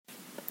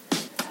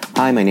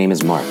Hi, my name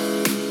is Mark.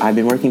 I've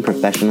been working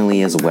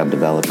professionally as a web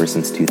developer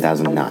since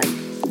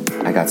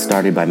 2009. I got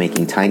started by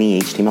making tiny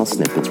HTML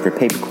snippets for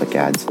pay-per-click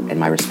ads, and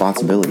my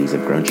responsibilities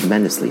have grown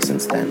tremendously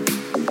since then.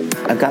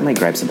 I've got my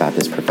gripes about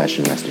this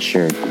profession, rest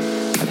assured.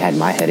 I've had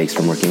my headaches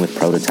from working with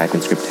Prototype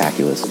and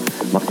Scriptaculous,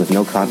 mucked with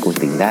no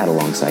conflicting that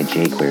alongside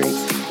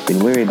jQuery,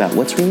 been worried about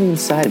what's really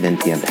inside of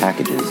NPM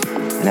packages,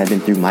 and I've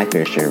been through my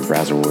fair share of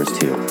browser wars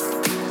too.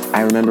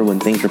 I remember when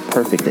things were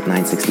perfect at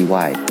 960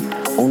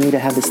 only to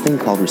have this thing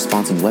called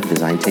responsive web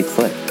design take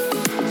foot.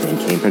 Then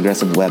came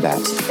progressive web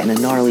apps and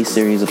a gnarly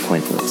series of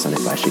point flips on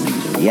if I should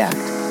use React,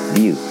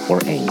 Vue,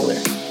 or Angular.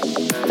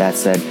 That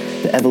said,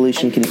 the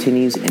evolution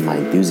continues and my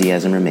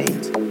enthusiasm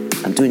remains.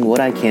 I'm doing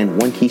what I can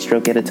one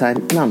keystroke at a time,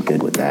 and I'm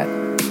good with that.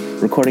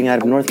 Recording out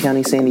of North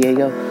County, San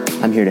Diego,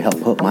 I'm here to help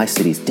put my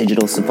city's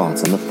digital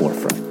savants on the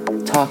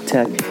forefront, talk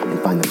tech, and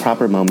find the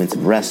proper moments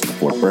of rest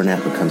before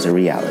burnout becomes a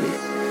reality.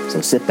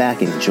 So sit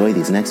back and enjoy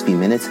these next few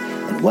minutes,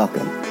 and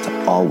welcome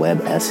to All Web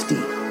SD.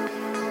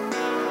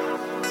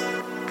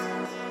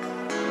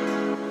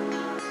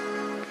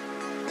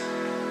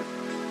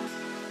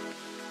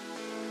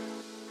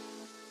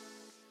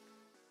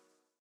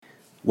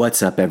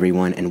 What's up,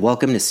 everyone, and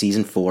welcome to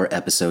Season 4,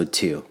 Episode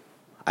 2.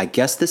 I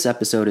guess this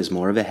episode is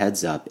more of a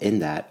heads up in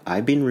that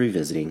I've been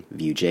revisiting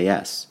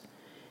Vue.js.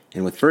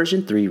 And with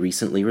version 3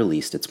 recently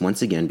released, it's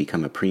once again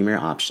become a premier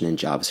option in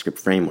JavaScript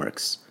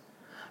frameworks.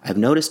 I've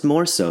noticed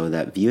more so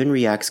that Vue and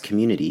React's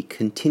community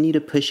continue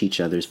to push each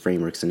other's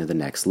frameworks into the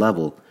next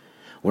level,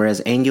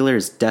 whereas Angular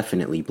is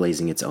definitely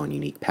blazing its own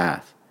unique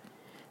path.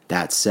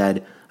 That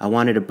said, I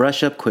wanted to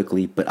brush up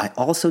quickly, but I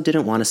also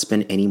didn't want to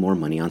spend any more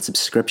money on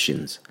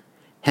subscriptions.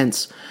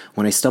 Hence,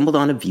 when I stumbled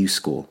on a Vue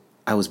School,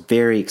 I was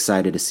very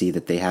excited to see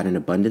that they had an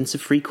abundance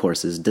of free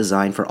courses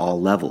designed for all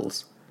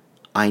levels.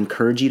 I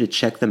encourage you to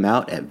check them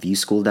out at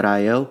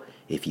vueschool.io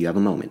if you have a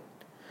moment.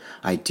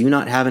 I do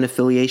not have an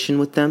affiliation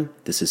with them,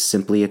 this is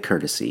simply a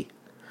courtesy.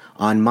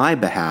 On my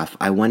behalf,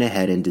 I went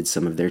ahead and did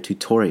some of their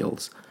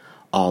tutorials,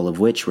 all of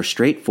which were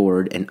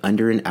straightforward and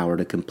under an hour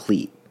to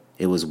complete.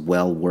 It was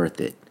well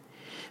worth it.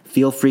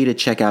 Feel free to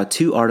check out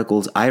 2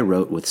 articles I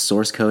wrote with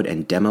source code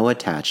and demo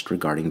attached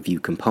regarding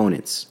Vue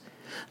components.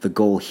 The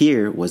goal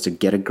here was to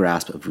get a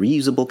grasp of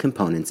reusable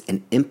components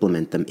and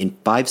implement them in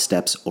 5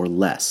 steps or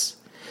less.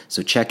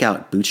 So check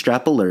out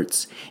Bootstrap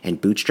Alerts and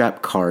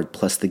Bootstrap Card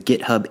plus the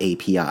GitHub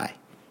API.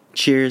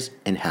 Cheers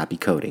and happy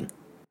coding.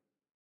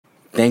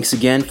 Thanks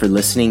again for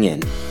listening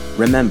in.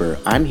 Remember,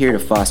 I'm here to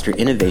foster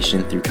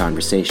innovation through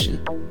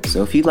conversation.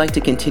 So if you'd like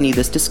to continue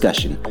this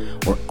discussion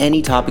or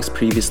any topics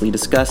previously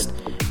discussed,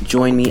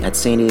 join me at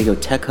San Diego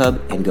Tech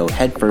Hub and go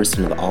headfirst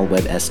into the All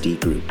Web SD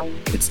group.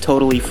 It's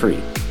totally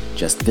free.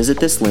 Just visit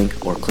this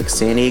link or click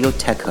San Diego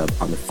Tech Hub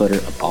on the footer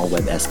of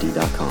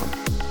allwebsd.com.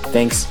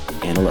 Thanks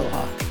and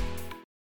aloha.